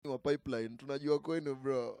wa pipeline. Tunajua kwenu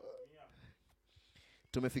bro.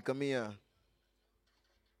 Tumefika 100.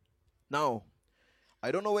 Now,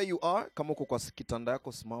 I don't know where you are. Kama uko kwa kitanda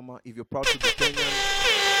yako simama. If you're proud to be Kenyan.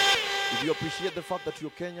 If you appreciate the fact that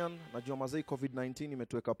you're Kenyan. Najua mazei COVID-19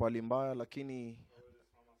 imetuweka pali mbaya. Lakini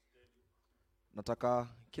nataka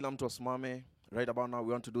kila mtu asimame. Right about now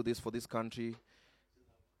we want to do this for this country.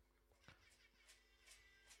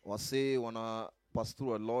 Wase wanna pass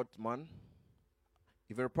through a lot, man.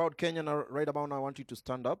 If you're a proud Kenyan right about now, I want you to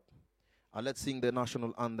stand up. And let's sing the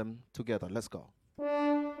national anthem together. Let's go.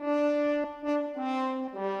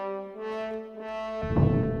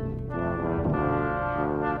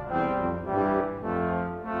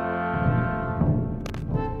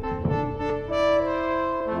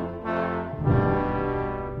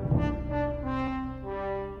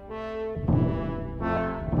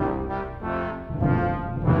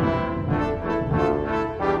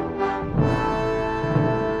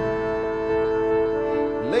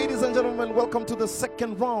 Welcome to the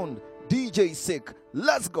second round. DJ Sick.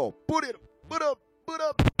 Let's go. Put it up. Put up. Put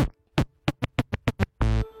up.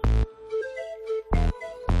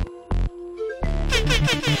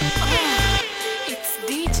 It's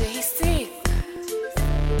DJ Sick.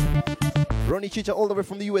 Ronnie Chicha all the way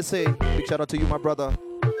from the USA. Big shout out to you, my brother.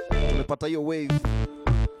 Tumepata your wave.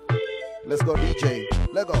 Let's go, DJ.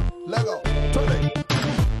 Let go. Let go. Turn it.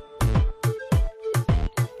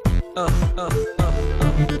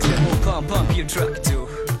 Pump your truck too.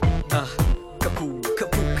 Kapuka.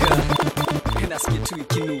 Kanasikia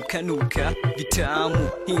tu ikinuka vitamu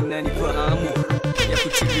inanifahamu ya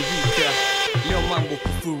kutiririka. Leo mambo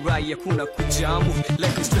kufurahi hakuna kujamu.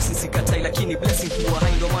 Life is stressing sikatai lakini blessing kuwa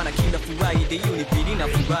hai ndo maana kila furahi day unipidi na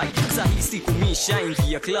furahi. Sahi siku misha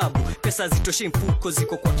ingia klabu. Pesa zitoshe mfuko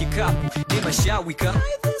ziko kwa kikapu. Dema shawika.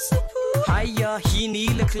 Haya, hii ni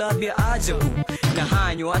ile club ya ajabu. Na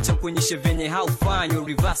hanyo acha kuonyeshe venye haufanyo.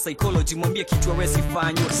 Reverse psychology mwambie kitu hawezi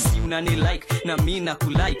fanyo. Si unani like na mimi na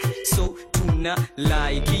kulike. So tuna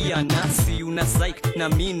like ya nasi una psych na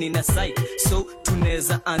mimi na psych. So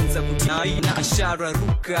tunaweza anza kutai na ashara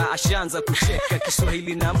ruka. Ashaanza kucheka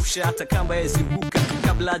Kiswahili na msha hata kamba yezibuka.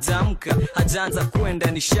 Kabla hajaamka hajaanza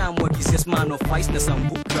kwenda nishamwa kisias man of ice na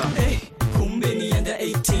sambuka. Hey, kumbe ni under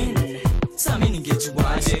 18. Sami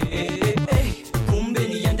ningejuaje kumbe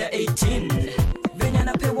ni under 18 venya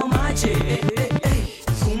napewa maje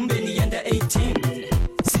kumbe ni under 18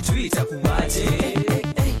 sijui itakuwaje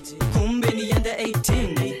kumbe ni under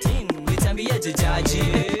 18 nitambia jaji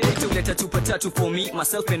tuleta tupatatu for me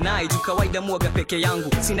myself and I tu kawaida mwaga peke yangu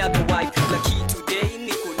sina the wife lucky today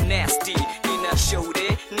niko nasty nina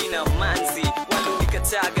shode nina manzi walo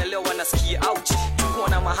nikataga leo wanasikia ouch tuko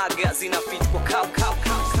na mahaga zina fit kwa cow.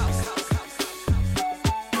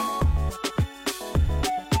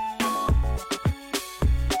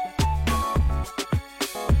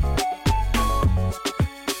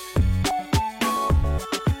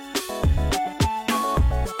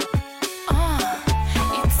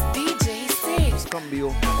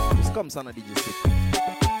 Come sana DJ Sick.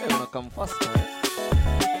 Hey, wanna come faster.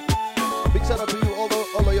 Big shout out to you all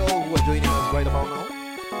of y'all who are joining us right about now.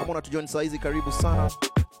 Kama una tujoin saa hizi karibu sana.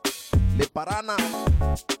 Le Parana.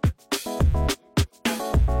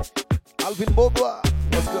 Alvin Bogwa.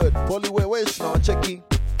 What's good? Polly Wewesh na wacheki.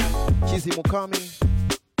 Chizi Mukami.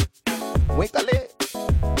 Mwekale.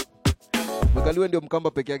 Mwekaliwe ndio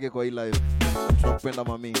mkamba peke yake kwa hii live. Tunakupenda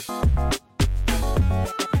mami.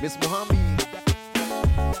 Miss Muhambi.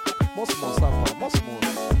 Mosmos hapa, Mosmos.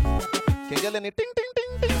 Kengele ni ting ting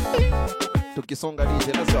ting ting ting. Tukisonga DJ,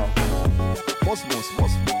 let's go.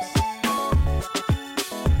 Mosmos.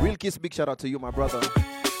 Real Kiss, big shout out to you, my brother.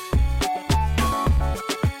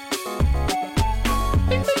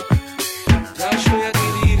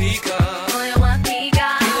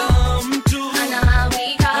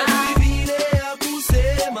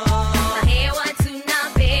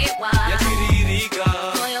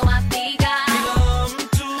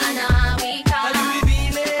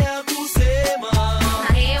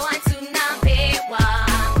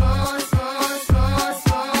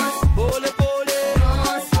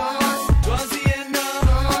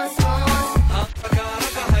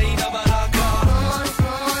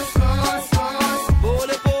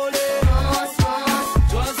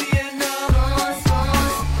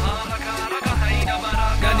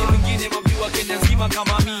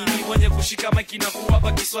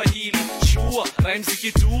 Kiswahili shua rhymes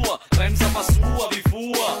ikitua rhymes zapasua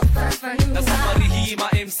vifua na safari hii ma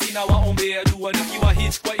MC na waombea dua nikiwa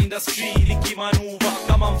hit kwa industry nikimanuva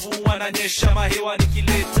kama mvua na nyesha mahewa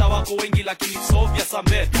nikileta wako wengi lakini sovya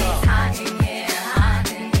sambeta hot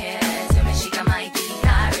in here tumeshika mic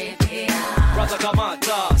karibia brother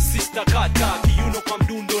kamata sister kata kiuno kwa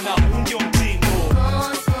mdundo na huu ndio mtindo.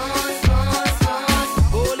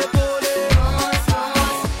 Pole pole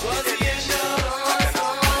twazienda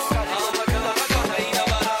haraka haina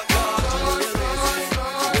baraka.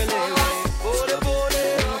 Pole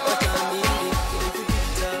pole Pata nini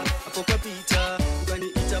kupita hapo kapita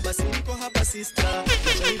ukaniita basi niko hapa sister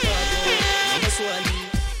chanipado na maswali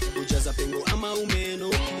kujaza pengo ama umeno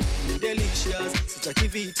ni delicious sitaki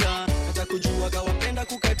vita hata kujua kawapenda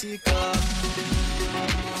kukatika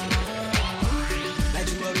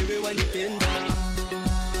najua wewe wanipenda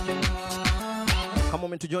Kama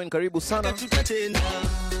umetujoin karibu sana. tutatenda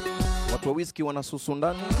Watu wa whisky wanasusu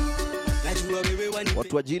ndani, najua wewe wanipenda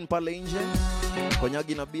watu wa gin pale nje,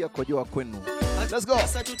 konyagi na bia kojoa kwenu. Let's go.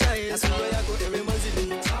 Sasa tutaenda sura yako ewe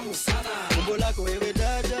manzili tamu sana umbo lako ewe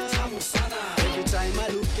dada tamu sana every time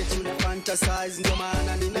I look at you na fantasize ndo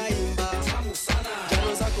maana ninaimba tamu sana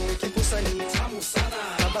jano zako ukipusa ni tamu sana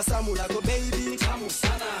tabasamu lako baby tamu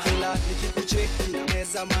sana kila nikikucheki na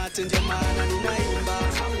meza mate ndo maana ninaimba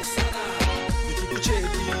tamu sana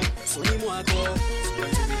nikikucheki soni mwako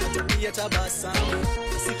hata pia tabasamu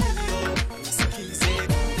sikio nisikize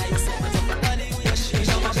nayosema tafadhali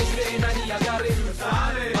uyashike mabeste ndani ya gari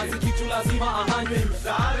basi kitu lazima ahanywe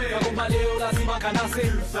kagomba leo lazima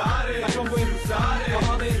kanase kachongwe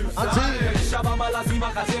kama melu shabamba lazima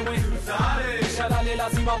katemwe shalale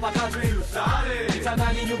lazima pakatwe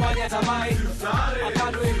kitandani nyumbani atamai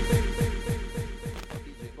akadwe.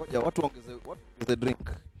 Ngoja watu waongeze drink.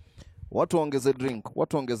 Watu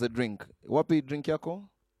waongeze drink. Wapi drink yako?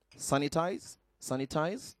 Sanitize.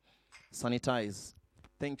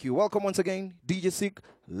 Thank you. Welcome once again, DJ Sick.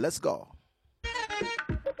 Let's go.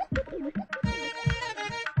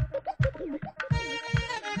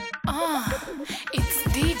 It's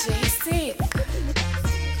DJ Sick.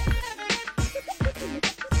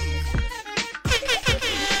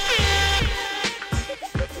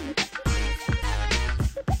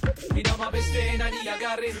 Nina mabeste ndani ya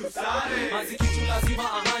gari mazi kitu lazima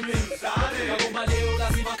ahanywe kagomba leo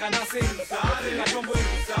lazima kanase kachongwe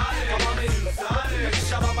kama melu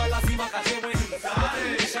shabamba lazima katemwe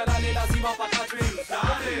shalale lazima pakatwe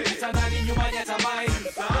kitandani nyumbani atamai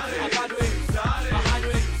akadwe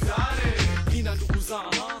ahanywe. Nina ndugu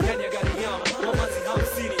zangu ndani ya gari yangu mamazi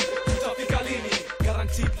 50 tutafika lini?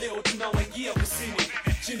 Guaranteed leo tunawaingia kusini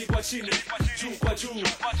chini kwa chini juu kwa juu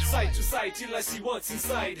side to side till I see what's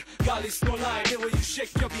inside. Girl, it's no lie, the way you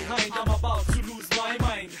shake your behind, I'm about to lose my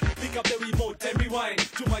mind. Pick up the remote and rewind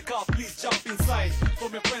to my car, please jump inside.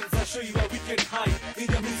 From your friends I'll show you where we can hide in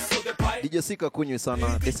the midst of the pipe. DJ Sika kunywi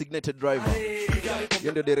sana, designated driver.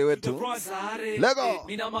 Yeye ndio dere wetu. Lego.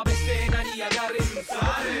 Nina mabeste ndani ya gari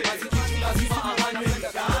mazi kitu lazima ahanywe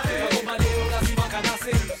kagomba leo lazima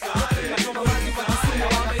kanase kachomba lazima kisuma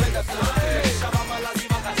wapenda shabamba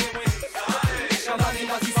lazima katemwe shalani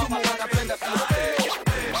lazima wanapenda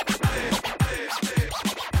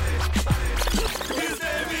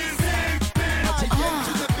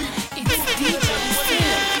It's DJ Sick.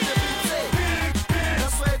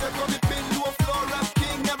 That's why they call me Pindu of Flora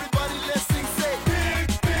King. Everybody let's sing, say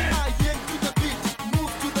I yank to the beat,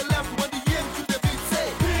 move to the left when the yank to the beat, say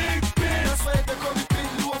that's why they call me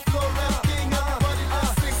Pindu of Flora King. Everybody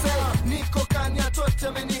let's sing, say Niko Kanya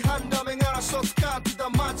Tote Meni Handa Mengara Shots Car to the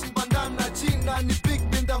match Bandana Gina Ni Big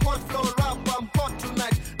Bin the hot flow rap. I'm hot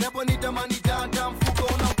tonight. Nebo ni the money down Fuko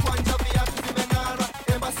na kwanja viatu vimeng'ara.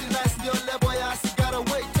 Embassy nice ndio lebo ya sigara.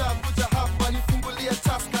 Wait up kuja hapa nifungulie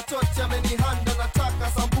taska tote amenihanda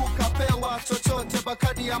nataka sambuka pewa chochote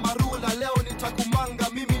bakadi ya marula leo nitakumanga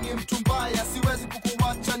mimi ni mtu mbaya siwezi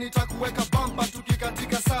kukuacha nitakuweka bamba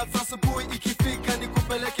tukikatika saa za asubuhi ikifika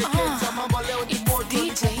nikupeleke keja mambo leo ni It's moto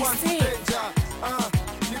DJ nikubwan Sick. kudenja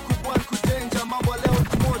nikubwan kudenja mambo leo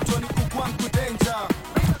ni moto nikubwan kudenja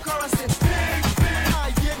chorus is I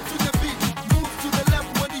yank to the beat move to the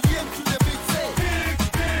left when the yank to the beat say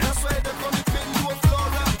that's why they call me Pindu of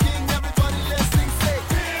Flora King. Everybody let's sing, say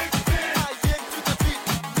I yank to the beat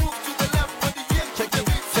move to the left when the yank to the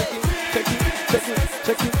beat say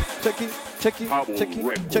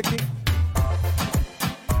Cheki.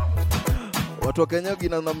 Watu wa Konyagi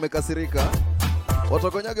na mmekasirika. Watu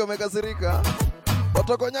wa Konyagi wamekasirika.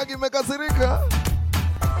 Watu wa Konyagi mmekasirika.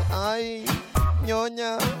 Ai,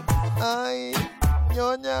 nyonya. Ai,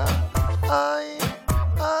 nyonya. Ai.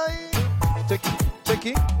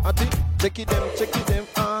 Cheki. Ati, cheki them.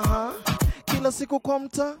 Aha. Kila siku kwa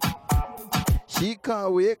mta. Shika,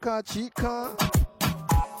 weka, chika.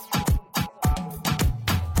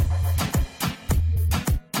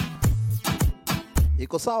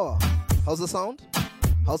 Iko sawa? How's the sound?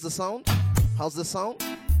 How's the sound?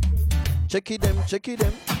 Check it them.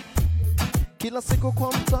 Kila siku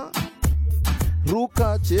kwa mta.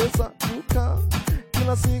 ruka, cheza, ruka,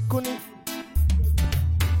 kila siku ni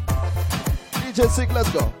DJ Sick, let's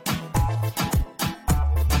go.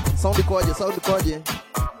 Sound ikoje?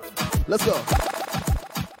 Let's go.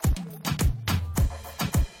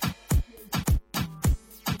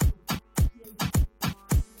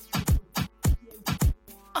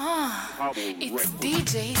 It's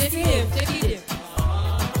DJ Take it.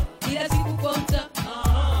 Kila siku konta.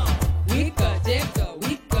 Wika, teka,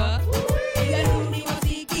 wika. Kila nuni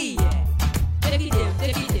wasikie. Take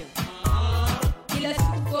it. Kila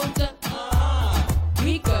siku konta.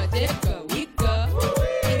 Wika, teka, wika.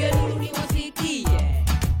 Kila nuni wasikie.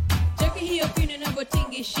 Cheki hiyo pine na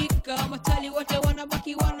gotingi shika. Matali wote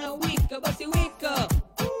wanabaki wanawika. Basi wika.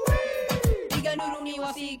 Kila nuni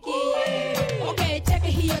wasikie. Okay,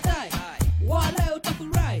 cheki hiyo tai. Wala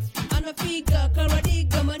utafurahi. Anafika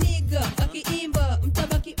karadiga maniga akiimba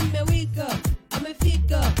mtabaki mmewika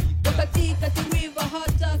amefika wakati river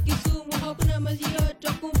hata Kisumu hakuna maji yote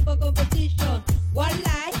kumpa competition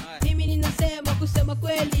walai mimi ninasema kusema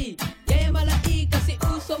kweli yeye malaika si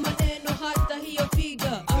uso maneno hata hiyo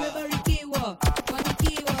figa amebarikiwa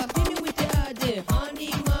fanikiwa mimi wite aje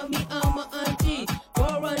honey mami ama auntie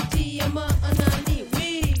warranty ama anani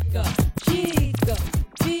wika chika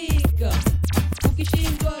fika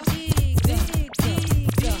ukishindwa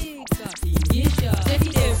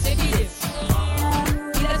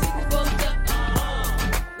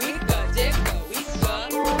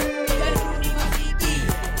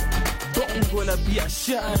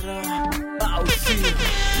biashara au si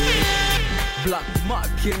black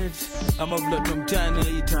market ama vile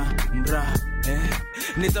mtani ita mra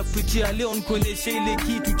neza kupitia leo nikuonyesha ile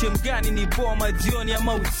kitu chemgani ni boma jioni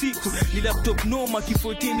ama usiku ni laptop noma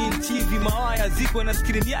kifotini TV mawaya ziko na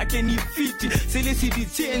screen yake ni fiti sile CD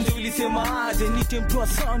change ulisema aje nitemtoa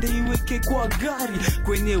sound iweke kwa gari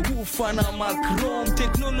kwenye ufa na macrom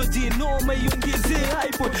technology noma iongeze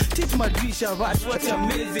iPod tip madrisha watu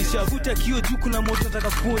watameze shavuta kio juu kuna moto nataka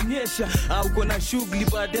kuonyesha au kuna shughuli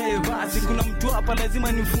baadaye basi kuna mtu hapa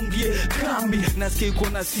lazima nimfungie kambi nasikia yuko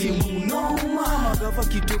na simu noma gava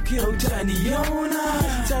kitokea utaniona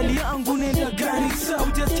tali yangu nenda gari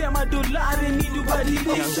ujasema dolari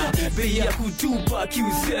nilibadilisha bei ya kutupa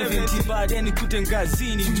Q70 baadaye nikute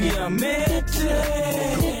ngazini juu ya mete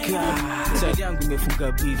tali yangu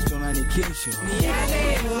imefunga beat tonani kesho ni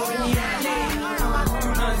yale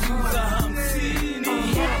tunazuza 50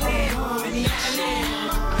 ni yale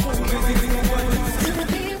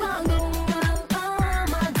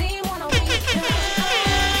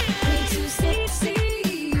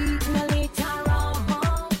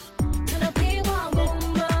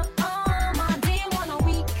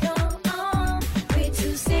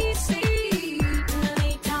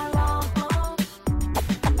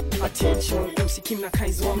Kimna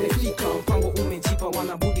kaizo wamefika mpango umejipa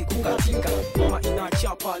wanabudi kukatika mama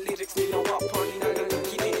inachapa lyrics ninawapa ninaganga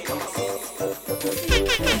kinini kama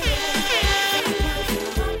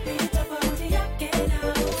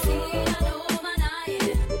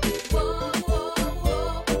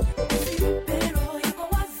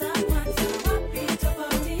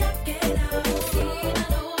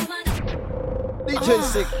DJ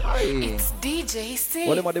Sick. It's DJ Sick.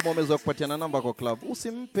 Wale mademo wamezoea kupatiana namba kwa club.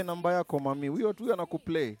 Usimpe namba yako mami. Huyo tu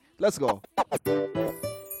anakuplay. Let's go.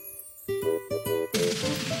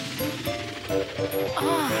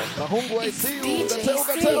 Kahungu, I see you.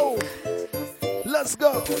 Gateo. Let's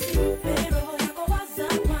go.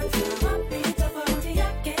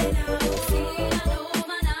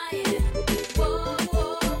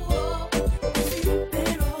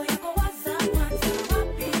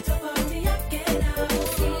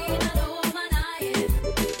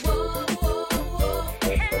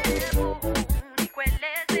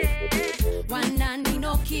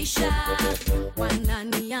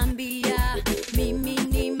 Wananiambia mimi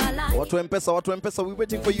ni malaki. Watu wa M-Pesa, we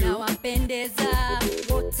waiting for you. Nawapendeza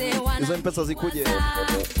wote wana. Hizo M-Pesa zikuje.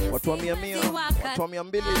 Watu wa 100, watu wa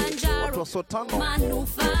 200, watu wa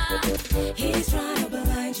 500.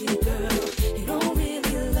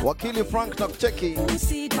 Wakili Frank na kucheki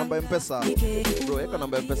namba M-Pesa. Bro, weka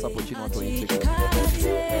namba M-Pesa hapo chini watu waitike.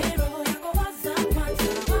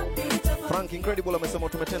 Frank Incredible amesema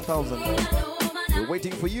utume 10,000. We're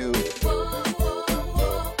waiting for you.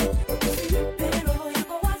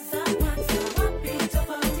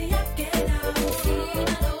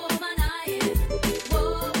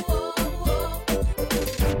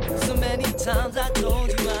 So many times I told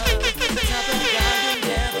you I'm the type of guy you'll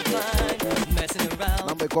never find messing around.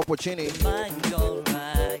 Namba iko hapo chini. Mind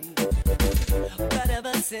alright. But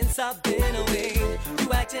ever since I've been away,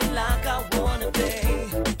 you acting like I wanna play.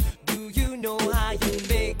 Do you know how you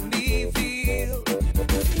make me feel?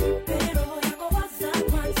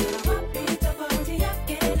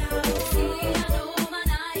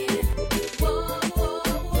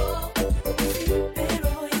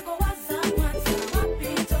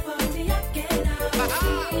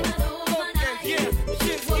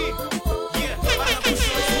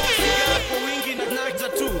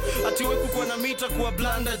 kuwa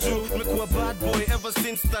blanda juu nimekuwa bad boy ever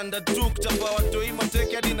since standard 2 kuchapa watoi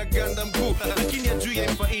mateke hadi na ganda mguu lakini ajui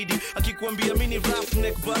ya ifaidi akikuambia mimi ni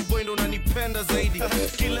roughneck bad boy ndo unanipenda zaidi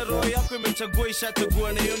kila roho yako imechagua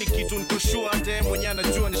ishachagua na hiyo ni kitu niko sure hata yeye mwenyewe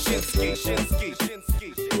anajua ni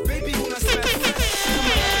Shinski baby una stress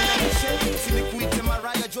Sinikuite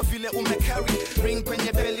Mariah jo vile umecarry ring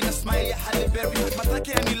kwenye belly na smile ya Halle Berry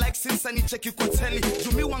matake yani like since ani check kwa telly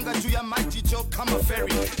jumi wanga juu ya mighty jo kama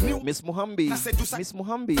ferry Miss Muhambi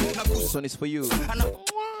this one is for you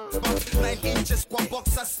 9 inches kwa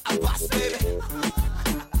boxers abas baby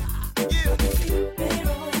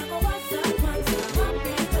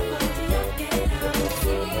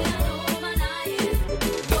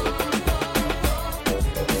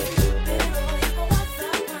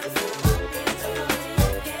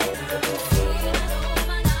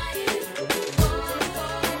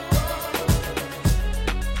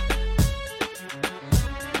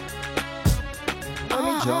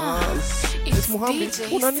Miss Muhambi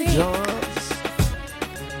unani jazz.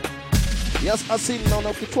 Yes, Asim naona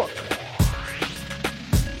ukitwaka.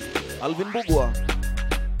 Alvin Bugwa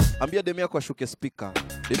ambia demu yako ashuke speaker.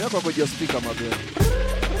 Demu yako akojia speaker mabele.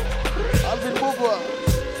 Alvin Bugwa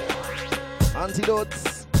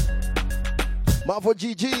Antidotes Mavo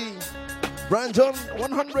GG Brandon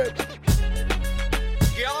 100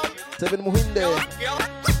 Seven Muhinde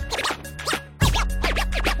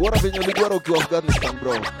Bora venye uligwara ukiwa Afghanistan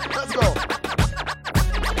bro. Let's go.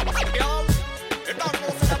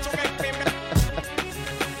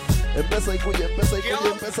 Mpesa ikuje.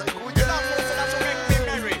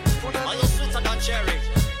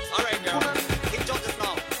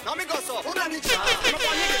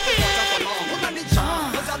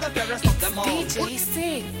 DJ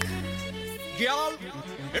Sick. Girl,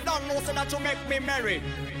 you don't know so that you make me merry.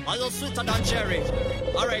 Are you sweeter than cherry?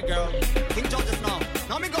 Alright girl, King George's now.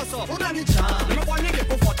 Now me go so. Unani jam. Me want nigga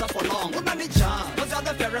go for long. Unani jam. Cause you're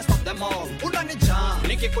the fairest of them all. Unani jam.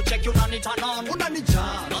 Nigga could check you unani turn on. Unani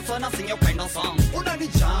jam. That's when I sing your kind of song. Unani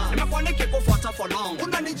jam. Me want nigga go for long.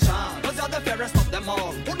 Unani jam. Cause you're the fairest of them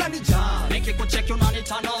all. Unani jam. Nigga could check you unani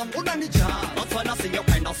turn on. Unani jam. That's when I sing your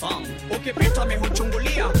kind of song. Okay, Peter me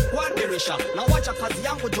huchungulia kwa dirisha. Na wacha kazi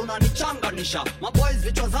yangu juna nichanganisha. Maboys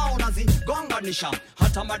vichwa zao nazigonganisha.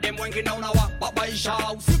 Hata mademu wengine unawababaisha.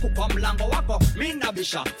 Usiku kwa mlango wako mimi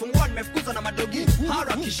nabisha. Fungua nimefukuza na madogi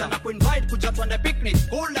harakisha na kuinvite kuja tuende picnic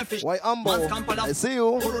kule fish. Why Ambo? I see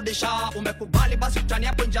you. Kurudisha umekubali basi tutani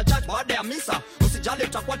hapo nje ya church baada ya misa. Usijali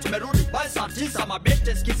tutakuwa tumerudi by saa 9.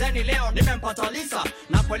 Mabeste sikizeni leo nimempata Lisa.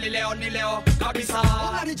 Na kweli leo ni leo kabisa.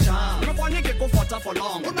 Unanijaa. Nimekuwa nikikufuata for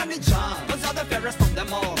long. Unanijaa. Cause you're the fairest of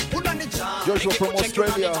them all. Unanijaa. Joshua from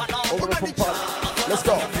Australia, over from Paris. Let's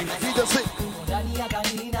go. DJ Sick.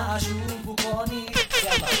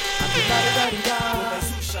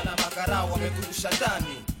 Umezusha na makarao wamegusha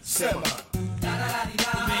ndani sema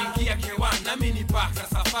umeingia kewani nami ni paka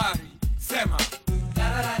safari sema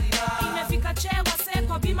imefika chewa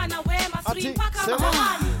sekwa bima na wema free mpaka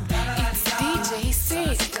mahali. It's DJ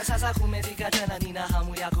Sick. Sasa kumefika tena nina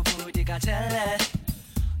hamu ya kuburudika tele.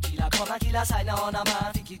 Kila kona kila side naona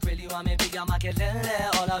marafiki kweli wamepiga makelele.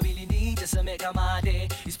 All I really need is to make a my day.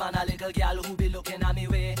 Is find a little girl who be looking at me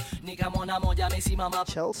way. Nikamwona moja amesimama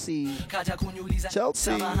Chelsea. Kaja kuniuliza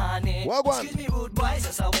Chelsea. samahani. Wagwan. Excuse me rude boy,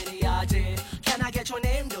 sasa weni aje. Can I get your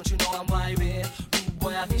name? Don't you know I'm Wyway? Rude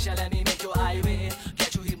boy official, let me make your highway.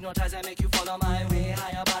 Get you hypnotized and make you follow my way.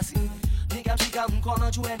 Haya basi nikamshika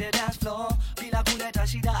mkono tuende dance floor. Bila kuleta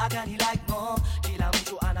shida akani like more. Kila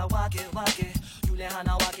mtu ana wake yule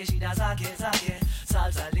hana wake shida zake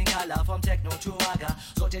salsa lingala from techno to raga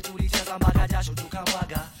zote tulicheza mpaka jasho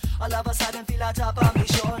tukamwaga. All of a sudden feel a tap on my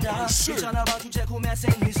shoulder. Turn around to check who me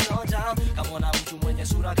saying me slow down. Kamona mtu mwenye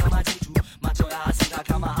sura kama titu, macho ya hasira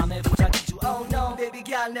kama amevuta kitu. Oh no, baby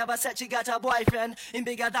girl never said she got a boyfriend. In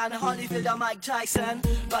bigger than Holyfield or Mike Tyson.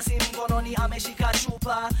 Basi mkononi ameshika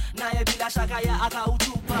chupa, naye bila shaka ya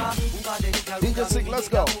akautupa. DJ Sick, let's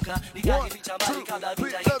go. 1, 2,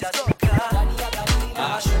 3, let's go.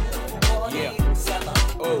 Yeah.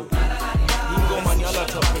 Oh. Ingoma ni ala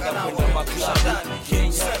tupenda kwenda maklabu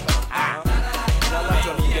Kenya. Nala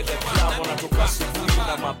tunapiga klabu wanatoka asubuhi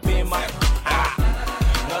na mapema.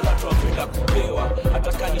 Nala tunapenda kupewa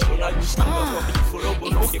hata kanishona jishika kwa biforobo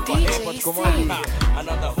noke kwa hewa.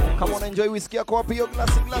 Come on, enjoy whiskey yako wapi hiyo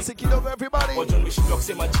glasi kidogo everybody. Wajo nimeshindwa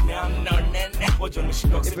kusema jina yangu na nene. Wajo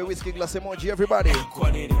nimeshindwa kusema. Ipe whiskey glass emoji everybody.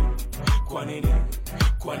 Kwa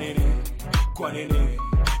nini?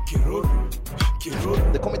 Kiroro.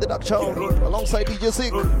 They call me the Dark Child alongside DJ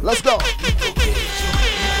Sick. Let's go.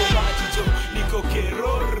 Niko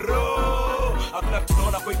Keroro. Hakuna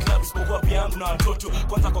tunaona kwa club isipokuwa kwa pia yangu na watoto.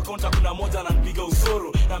 Kwanza kwa kaunta kuna moja ananipiga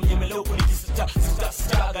usoro. Na mnyemelea huko nikisita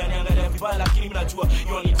niangalia vibaya lakini mimi najua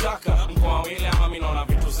yonitaka. Mkoa wele ama mimi naona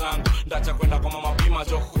vitu zangu. Ndacha kwenda kwa mama pima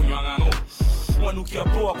joko kunywa ngano. Wanukia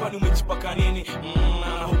poa kwani umejipaka nini?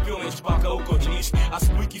 Na hopio umejipaka huko jinishi.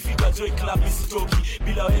 Asubuhi ikifika Joy Club isitoki.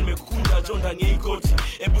 Bila wewe nimekukunda jo ndani ya ikoti.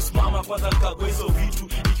 Hebu simama kwanza nikagoe hizo vitu.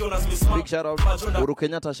 Nikiona zimesimama. Big shout out Uhuru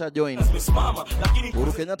Kenyatta sha join. Zimesimama lakini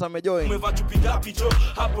Uhuru Kenyatta amejoin. Umevaa chupi ngapi jo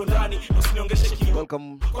hapo ndani? Usiniongeshe kinyo.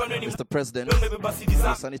 Welcome Mr. President.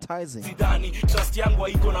 Sanitizing. Sidani trust yangu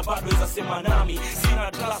haiko na bado weza sema nami.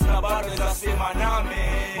 Sina trust na bado weza sema nami.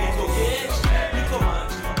 Niko gesh, niko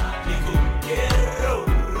manji, niko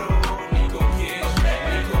gero.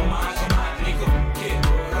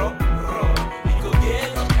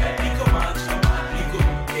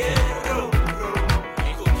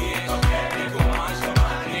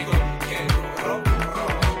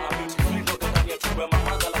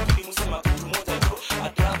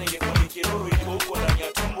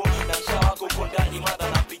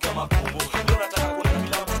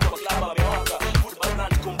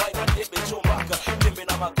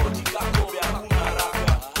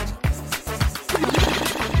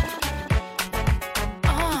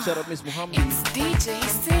 Shout out Miss Muhammad. It's DJ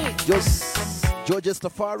Sick. George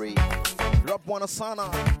Stafari. Rap Wanasana.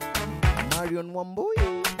 Marion Wambui.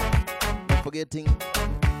 Not forgetting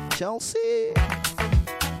Chelsea.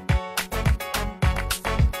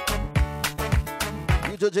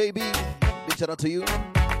 Yujo JB. Big shout out to you.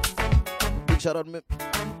 Big shout out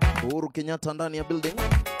Uhuru Kenyatta ndani ya building.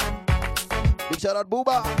 Big shout out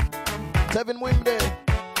Buba. Tevin Mwimde.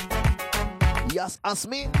 Yas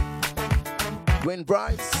Asmin. Dwayne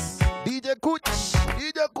Bryce, DJ Kuch,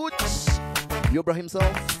 Yobra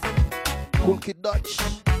himself, Cool Kid Dutch,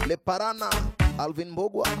 Le Parana, Alvin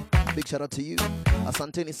Mbogwa. Big shout out to you.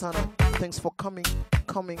 Asanteni sana. Thanks for coming.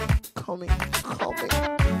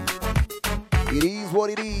 It is what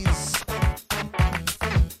it is.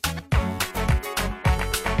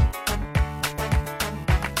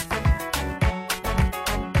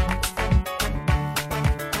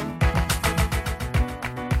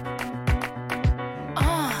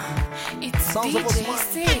 Sounds of DJ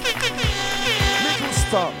Sick. Little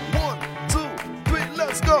stop. 1, 2, 3,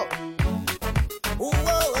 let's go. Ooh,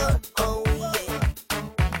 oh, oh, oh, yeah.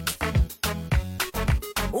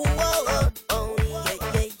 Ooh, oh, oh, yeah,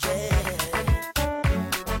 yeah, yeah.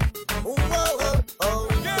 Ooh, oh, oh,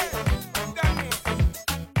 yeah.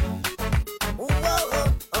 Ooh,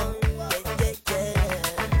 oh, oh, yeah, yeah.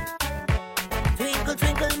 Twinkle,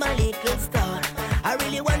 twinkle, my little star. I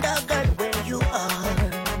really wonder, girl, where you are.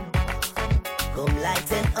 Come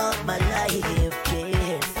lighten up my life,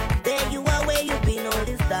 yes. There you are, where you've been all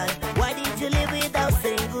this time. Why did you leave without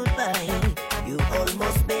saying goodbye? You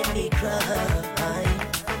almost made me cry.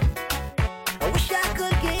 I wish I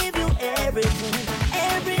could give you everything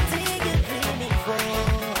you're dreaming for.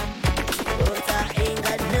 But I ain't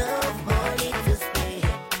got enough money to spend.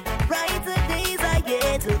 Brighter days are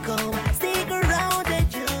yet to come. Stick around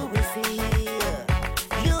and you will see.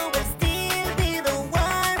 You will still be the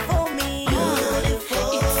one for me.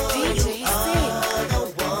 It's DJ Sick. The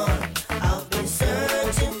one I've been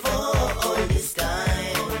searching for all this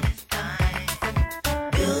time.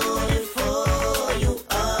 Beautiful, you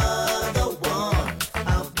are the one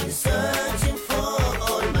I've been searching for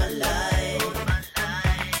all my life.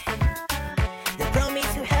 They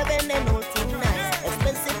promise you heaven and all things nice.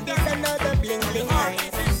 Expensive this another bling bling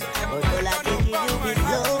nice. But all I can give you is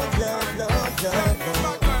love, love, love, love,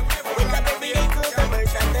 love. I wake up every day to the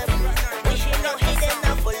birds and the bees. Wishing no hidden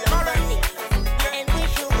and full of money. And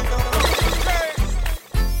wish you was on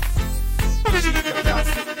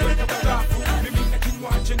Mimi na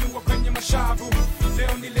kinywaji niwa kwenye mashavu.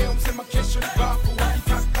 Leo ni leo, msema kesho ni bafu.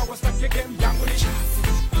 Wakitaka wastake game yangu ni shafu.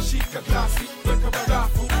 Shika glasi, weka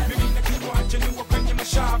barafu. Mimi na kinywaji niwa kwenye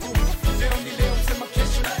mashavu. Leo ni leo, msema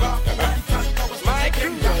kesho ni bafu. Wakitaka wastake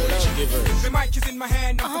game yangu ni shafu. The mic is in my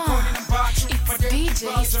hand, I'm performing and bachu.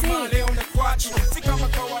 DJ Sick. Leo na kwachu. Si kama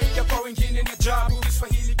kawaida kwa wengine ni ajabu.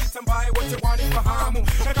 Kiswahili kitambaye wote wanifahamu.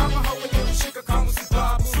 Na kama hauelewi shika kama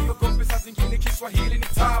sababu. Siogope saa zingine Kiswahili ni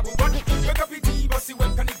tabu. Weka bidii basi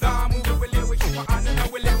weka nidhamu. Uelewe maana na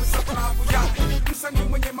uelewe sababu ya msanii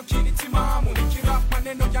mwenye makini timamu. Nikirap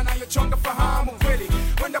maneno yanayochonga fahamu. Kweli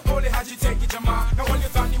wenda pole hajiteki jamaa. Na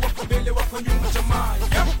waliodhani wako mbele wako nyuma jamaa.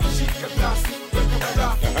 Shika glasi, weka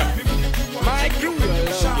barafu. Mimi ni kinywaji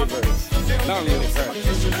Long in the first.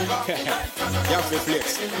 Y'all feel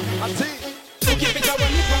flex. So keep it away,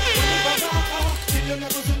 niliona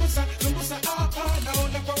kuzungusa zungusa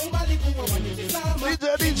naona kwa umbali kuwa wanitazama.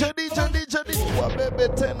 DJ wabebe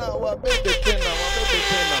tena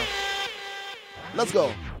Let's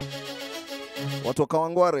go. Watu wa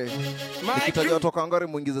Kawangware. Nikitaja watu wa Kawangware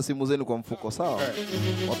muingize simu zenu kwa mfuko, sawa?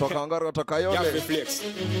 Watu wa Kawangware watakayole.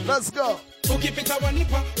 Let's go. Ukipita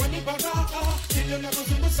wanipa raha, ndio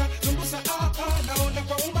nakuzungusa naona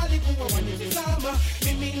kwa umbali kuwa wanitazama,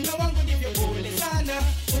 mimi na wangu ndivyo pole sana.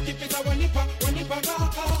 Ukipita wanipa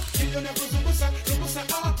raha, ndio nakuzungusa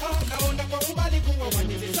naona kwa umbali kuwa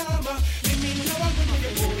wanitazama, mimi na wangu ndivyo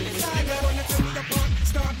pole sana. Wanna tell me the part,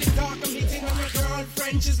 start the talk, I'm hitting on your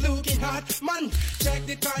girlfriend, she's looking hot, man. Check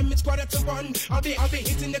the time, it's 1:45. I'll be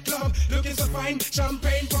hitting the club, looking so fine,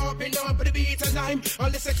 champagne popping up, but the beat of lime. All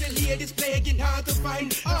the sexy ladies playing hard to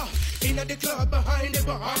find. In the club behind it,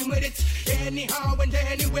 but I'm with it. Anyhow and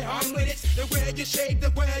anywhere, I'm with it. The way you shake, the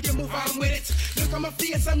way you move, I'm with it. Look at my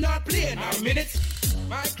face, I'm not playing, I'm in it.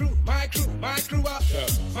 My crew up.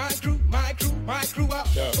 My crew up.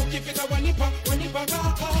 So keep it a wanipa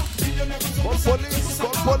raha. Call police.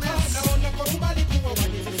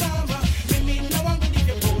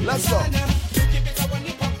 Let's go.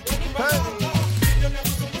 Hey.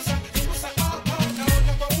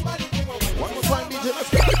 One more time, DJ, let's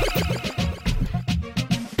go.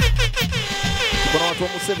 Kuna watu wa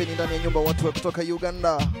Museveni ndani ya nyumba, watu wa kutoka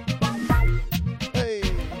Uganda. Hey.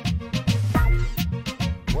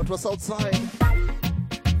 Watu wa Southside.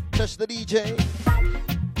 Touch the DJ.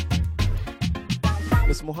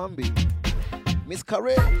 Miss Muhambi. Miss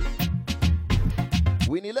Kare.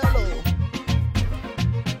 Winnie Lelo.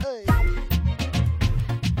 Hey.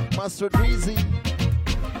 Master Drizzy.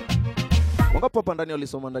 Wangapi hapa ndani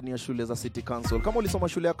walisoma ndani ya shule za City Council? Kama ulisoma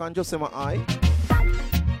shule ya Kanjo sema I.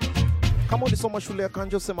 Kama ulisoma shule ya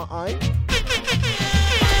Kanjo sema I.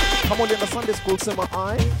 Kama ulienda Sunday school sema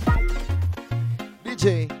I. DJ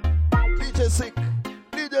Sick.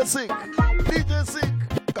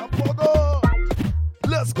 Kapogo.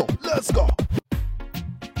 Let's go.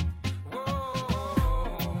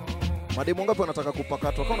 Mademu ngapi wanataka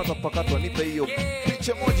kupakatwa? Kama unataka kupakatwa nipe hiyo.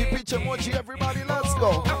 Picha moji, everybody, let's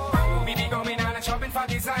go. We be going on and shopping for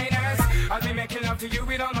designers. I'll be making love to you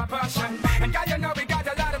with all my passion. And God, you know we got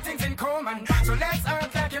a lot of things in common. So let's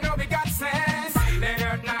act like you know we got sense. Late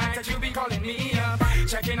at night that you be calling me up,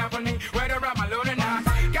 checking up on me whether I'm alone or not.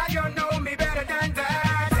 God, you know me better than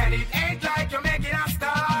that. And it ain't like you're making a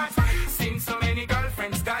start. Seen so many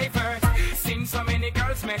girlfriends divert. Seen so many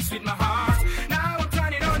girls mess with my heart. Now I'm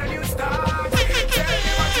turning on a new start. Tell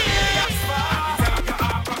me what you really ask for.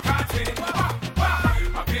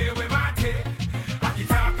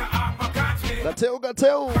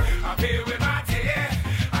 Gateo.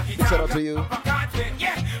 Shout out to you.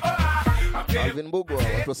 Alvin Bugwa,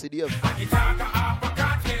 watu wa CDF.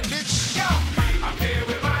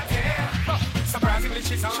 Surprisingly,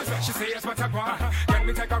 she's on. She says what I want. Let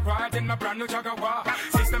me take a ride in my brand new Jaguar.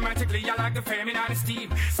 Systematically, I like the fame and steam.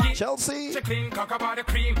 Chelsea. She clean, cock about the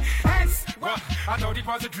cream. Hence, well, I thought it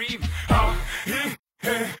was a dream.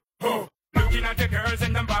 Looking at the girls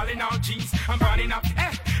and I'm balling out G's. I'm balling up,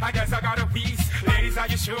 I guess I gotta wheeze. Ladies, are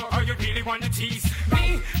you sure? Or you really want to tease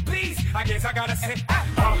me? Please, I guess I gotta say,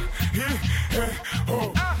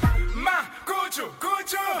 ma, Gucci.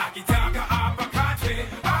 Akitaka apakate.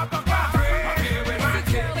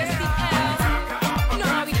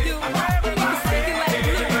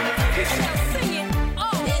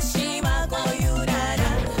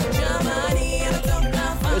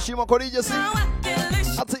 Heshima kwa DJ C.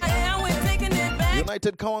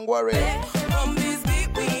 United Kawangware. From this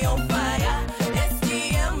beat we on fire.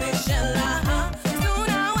 STM mission soon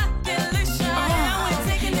I can listen. We're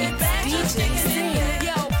taking it back.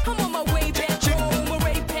 Yo, I'm on my way back home.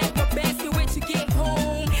 Already packed my bags, can't wait to get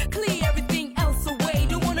home. Clear everything else away.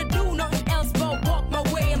 Don't wanna do nothing else but walk my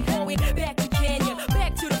way. I'm going back to Kenya,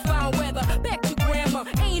 back to the fine weather, back to grandma.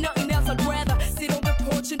 Ain't nothing else I'd rather sit on the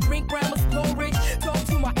porch and drink grandma's porridge. Talk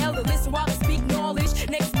to my elder, listen while I speak knowledge.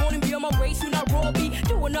 Next morning be on my way to Nairobi.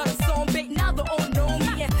 Do another song, big, now they all know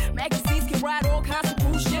me. And magazines can write all kinds of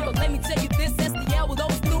bullshit, but let me tell you this, SDL will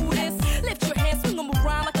always do this. Lift your hands, swing them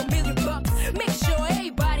around like $1,000,000. Make sure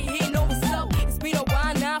everybody here knows what's up. It's been a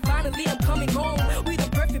while now, finally I'm coming home. With a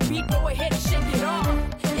perfect beat, go ahead and shake it off.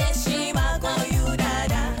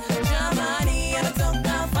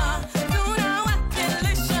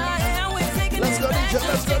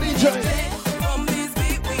 Let's go DJ.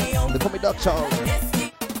 They call me Dark Child.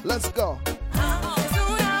 Let's go.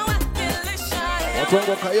 Watu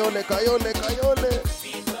wangu Kayole.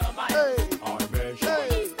 Hey.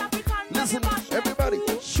 Listen, everybody,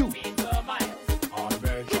 shoot.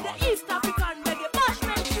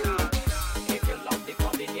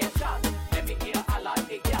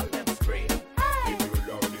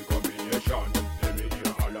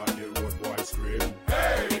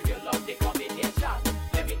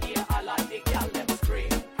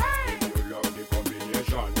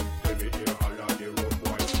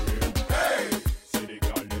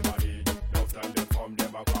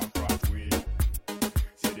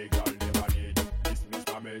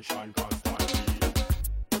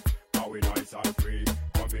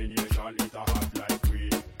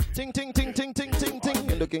 Ting ting ting ting ting ting ting.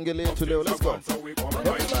 Ndio kengele yetu leo. Let's go.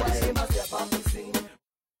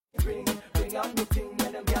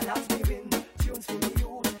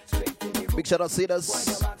 Big shout out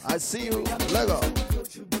Cedars. I see you. Lego.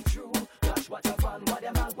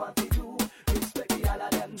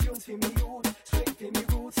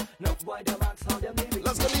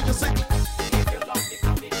 Let's go lead the sing.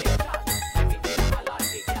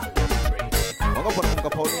 Waka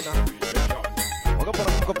Paulina.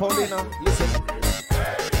 Waka Paulina.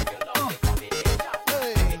 Listen.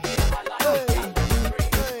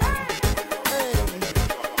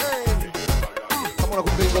 Come on,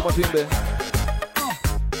 kumbe ngoma tuimbe.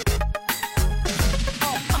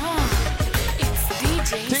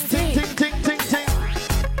 Ting ting ting ting ting ting.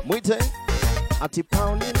 Mwite. Ati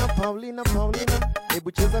Paulina, Paulina, Paulina.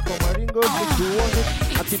 Hebu cheza kwa maringo tuone.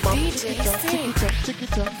 Ati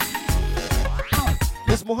chikicha.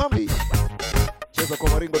 Miss Muhambi. Cheza kwa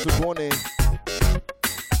maringo tuone.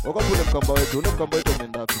 Wakati ule mkamba wetu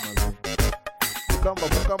umeenda wapi mazi?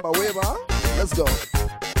 Mkamba weba. Let's go.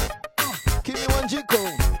 Kimi Wanjiko.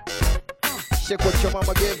 Sheko cha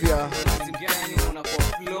mama Gevia.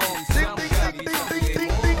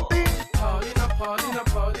 Paulina,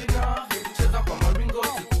 Paulina, hebu cheza kwa maringo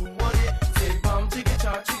tukuone. Say bam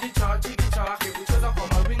chikicha, hebu cheza kwa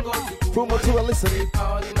maringo tukuone. Promo to a listen.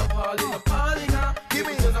 Paulina, Paulina, hebu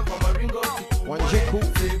cheza kwa maringo tukuone. Wanjiku.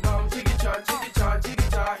 Say bam chikicha,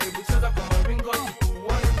 hebu cheza kwa maringo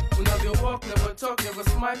tukuone. Unavyo walk, never talk, never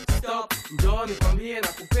smile, stop. Njoo nikwambie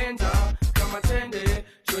nakupenda kama tende.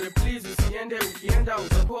 Chore please usiende, ukienda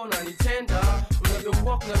utakuwa unanitenda. Unavyo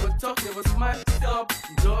walk, never talk, never smile, stop.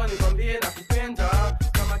 Njoo nikwambie nakupenda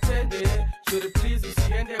kama tende. Chore please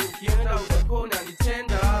usiende, ukienda utakuwa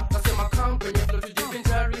unanitenda. Nasema come kwenye flow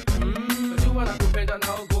tujivinjari. Najua nakupenda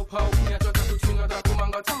naogopa ukiniacha takuchuna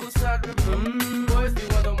takumanga takusari. Boys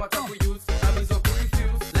ni wanda matakuuse, abizo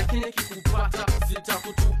kurefuse. Lakini kikupata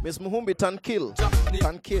sitakutu. Miss Muhumbi Tankill.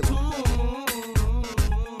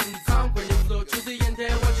 Kwenye flow tuziende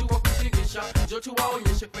watu wakutingisha. Njoo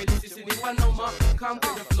tuwaonyeshe kweli sisi ni wanoma. Come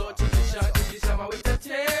kwenye flow tingisha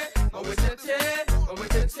mawetete.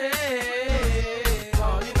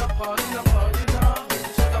 Paulina, Paulina, Paulina,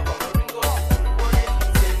 cheza kwa maringo.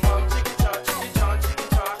 Say mom chikicha,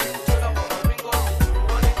 cheza kwa maringo.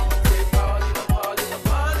 Say Paulina, Paulina,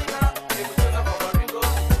 Paulina, cheza kwa maringo.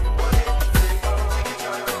 Say mom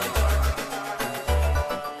chikicha.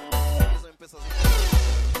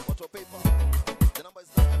 Auto paper. The number is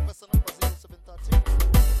the M-Pesa number 0713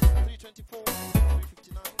 324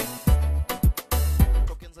 359.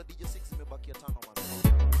 Tokens za DJ 6 imebakia 5 man.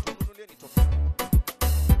 Tununulieni token.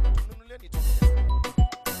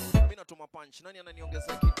 Mimi natuma punch. Nani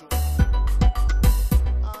ananiongezea kitu?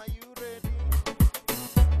 Are you ready?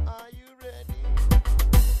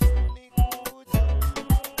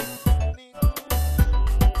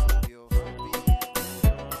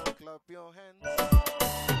 Clap your hands.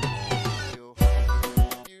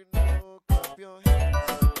 Clap your hands.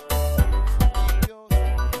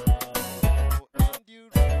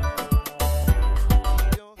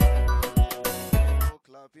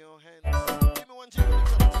 Clap your hands. Give me one jingle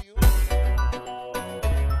to you.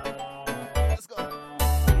 Let's go.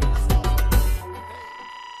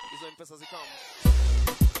 Hizo M-Pesa zikam.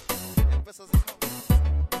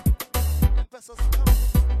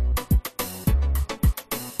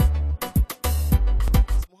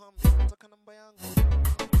 Muhambi, nataka namba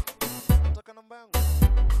yangu.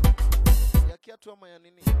 Ya kiatu ama ya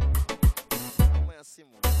nini? Ama ya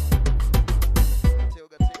simu.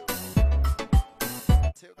 Gateo.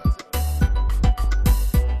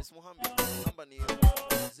 Miss Muhambi, namba ni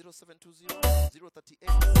 0720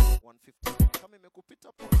 038 150. Kama imekupita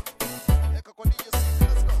hapo, eka kwa DJ Sing.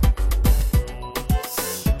 Let's go.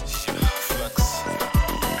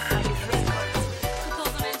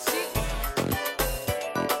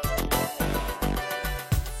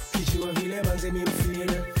 Kijua vile manze mi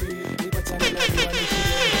mfeel, nipatane na diwa nikile.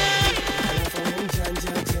 Alafu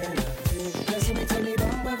mjanja tena, lazima itani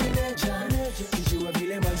bamba vile jana. Kijua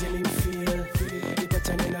vile manze mi mfeel,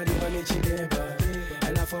 nipatane na diwa nikileba.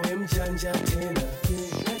 Alafu mjanja tena,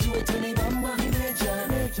 najua itani bamba vile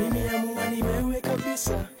jana. Nimeamua ni wewe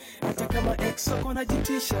kabisa, hata kama ex wako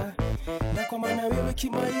najitisha. Na kwa maana wewe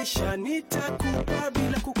kimaisha, nitakupa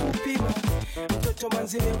bila kukupima. Mtoto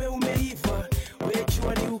manze wewe umeiva,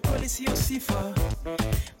 wejua ni ukweli sio sifa.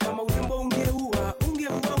 Kama urembo ungeua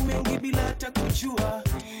mengi bila hata kujua.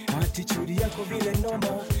 Attitude yako vile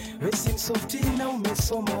noma, Racing softy na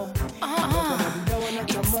umesoma.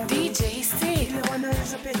 It's DJ Sick. Ile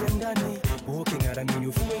wanaweza penya ndani. Uking'ara mimi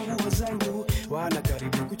ufunge nguo zangu. Wana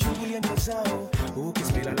karibu kuchungulia njia zao.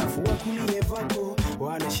 Ukispila lafu wakulie vako.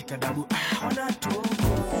 Wanashika dabu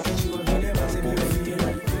wanatoka. Jua vile mazemi wafia.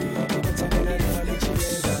 Ukataka na wale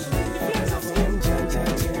cheza.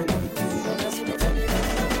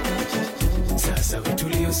 Sasa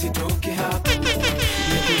vitulio sitoke hapo.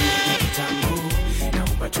 Nikulike kitambo.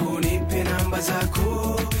 Naomba tu nipe namba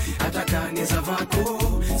zako. Hata kani za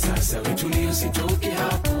vako. Sasa vitulio sitoke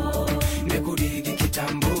hapo. Nikulike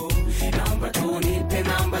kitambo. Naomba tu nipe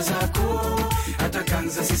namba zako. Hata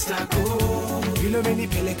kanza sistako. Vile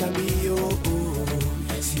umenipeleka mbio.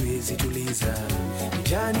 Siwezi tuliza.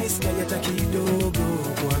 Jani skai hata kidogo.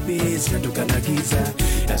 Kwa base natoka na giza.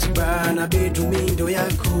 Nasubana betu mindo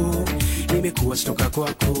yako. Nimekuwa stoka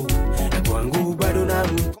kwako. Na kwangu bado na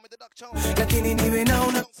lakini niwe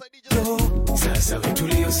naona sasa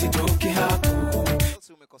vitulio sitoke hapo.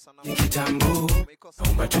 Kitambo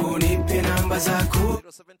naomba tu nipe namba zako.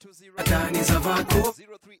 Hatani za vako.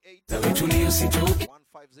 Sasa vitulio sitoke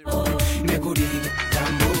nimekudigi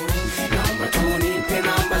kitambo. Naomba tu nipe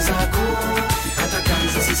namba zako. Hata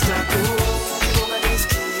kanza sistako. Ngoma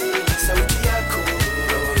nisikie sauti yako.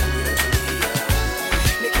 Roho yangu inatulia.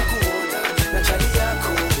 Nikikuona na chali yako.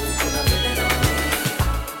 Kuna vile na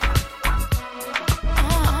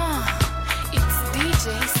It's DJ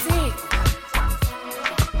Sick.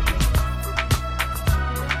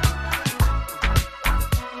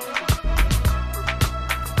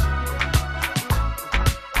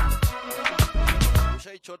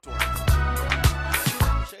 Ushaichotwa.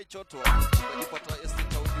 Ukajipata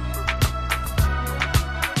estate au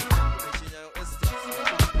umeshinya yo estate.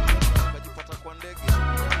 Ukajipata kwa ndege.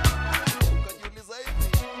 Ukajiuliza hivi.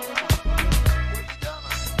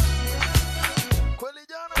 Kweli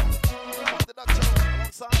jana. The doctor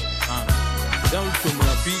alongside. Jambo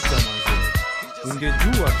tumepita manze.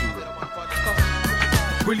 Ungejua tu.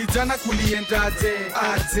 Kweli jana kuliendaje?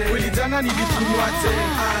 Aje. Kweli jana nilikunywaje?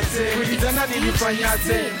 Aje. Kweli jana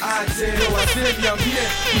nilifanyaje? Aje. Wasee niambie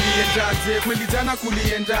kuliendaje? Kweli jana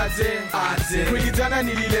kuliendaje? Aje. Kweli jana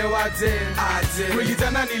nililewaje? Aje. Kweli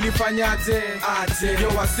jana nilifanyaje? Aje.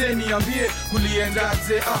 Wasee niambie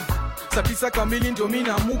kuliendaje? Saa 9 kamili ndio mimi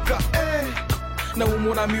naamka. Na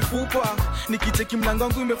umona mifupa nikicheki mlango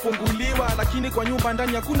wangu imefunguliwa, lakini kwa nyumba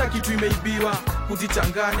ndani hakuna kitu imeibiwa.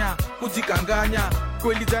 Kujichanganya, kujikanganya,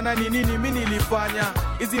 kweli jana ni nini mimi nilifanya?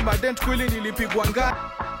 Hizi madent kweli nilipigwa ngani?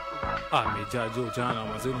 Mejajo jana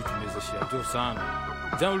mazee tumezeshia jo sana.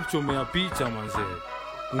 Jana ulichomea picha mazee.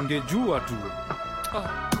 Ungejua tu.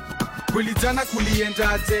 Kweli jana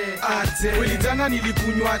kuliendaje? Aje. Kweli jana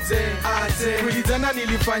nilikunywaje? Aje. Kweli jana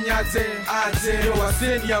nilifanyaje? Aje.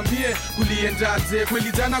 Wasee niambie kuliendaje?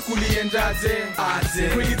 Kweli jana kuliendaje? Aje.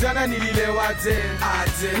 Kweli jana nililewaje?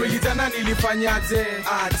 Aje. Kweli jana nilifanyaje?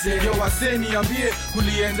 Aje. Wasee niambie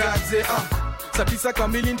kuliendaje? Saa 9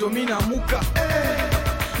 kamili ndio mimi naamka.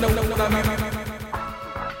 Na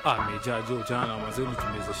Mejajo jana mazee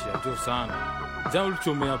tumezeshia jo sana. Jana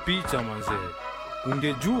ulichomea picha mazee.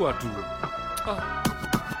 Ungejua tu.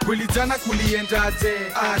 Kweli jana kuliendaje?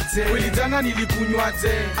 Aje. Kweli jana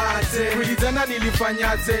nilikunywaje? Aje. Kweli jana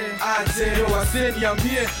nilifanyaje? Aje. Wasee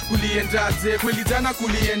niambie kuliendaje? Kweli jana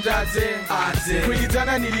kuliendaje? Aje. Kweli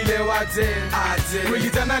jana nililewaje? Aje. Kweli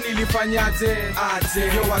jana nilifanyaje?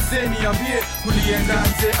 Aje. Wasee niambie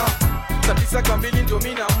kuliendaje? Saa 9 kamili ndio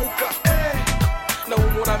mimi naamka. Na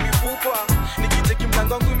umona mifupa nikicheki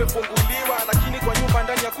mlango wangu imefunguliwa, lakini kwa nyumba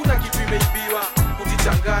ndani hakuna kitu imeibiwa.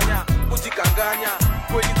 Kujichanganya, kujikanganya,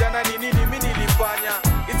 kweli jana ni nini mimi nilifanya?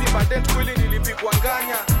 Hizi madent kweli nilipigwa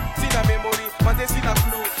nganya. Sina memory, manze sina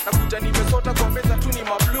clue. Nakuja nimesota kwa meza tu ni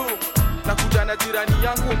mablue. Nakuja na jirani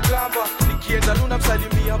yangu mkamba, nikienda luna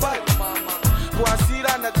msalimia bye mama. Kwa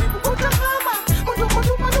hasira najibu utahama,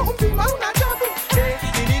 mtu mzima una tabu.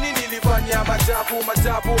 Ni nini nilifanya? Majabu yo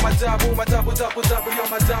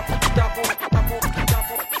majabu.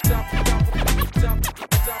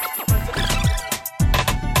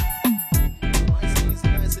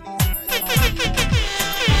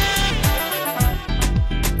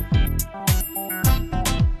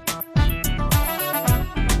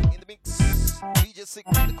 Sick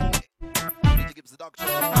in the corner. DJ Gibbs the doctor.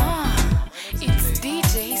 It's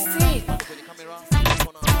DJ Sick.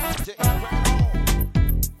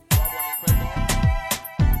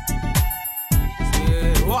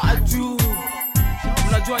 Watu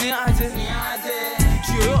mnajua ni aje?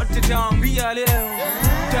 Kitu yoyote taambia leo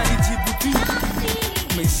tanijibu tu.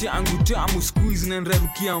 Maisha yangu tamu squeeze na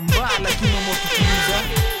nrarukia mbaya, lakini mama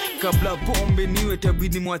kutuliza kabla pombe niwe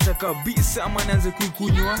tabidi mwacha kabisa ama naanze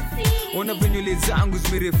kuikunywa. Ona venywele zangu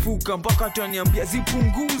zimerefuka mpaka ataniambia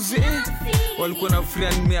zipunguze. Walikuwa na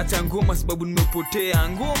furaha nimeacha ngoma sababu nimepotea.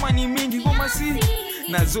 Ngoma ni mingi, ngoma si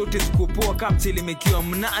na zote zikopoa kama telemekiwa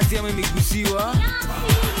mnazi ama imegusiwa.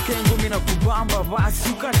 Kengo mimi nakubamba basi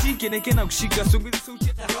ukatike neke na kushika songeza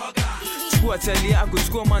sauti. Chukua chali yako,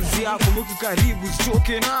 chukua manzi yako, mweke karibu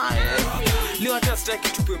usichoke naye. Leo hata sitaki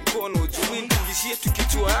tupe mkono, juu ndingishie tu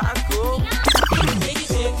kichwa yako.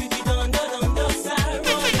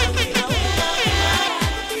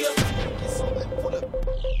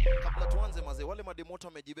 Kabla tuanze mazee, wale mademota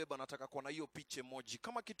wamejibeba, nataka kuona hiyo pitch emoji.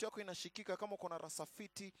 Kama kitu yako inashikika, kama uko na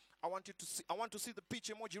rasafiti, I want to see the pitch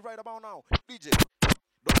emoji right about now. DJ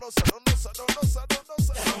Dondosa.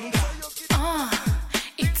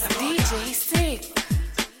 It's DJ Sick.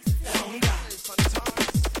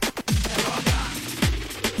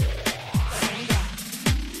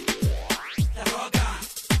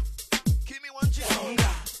 Kimi Wanji.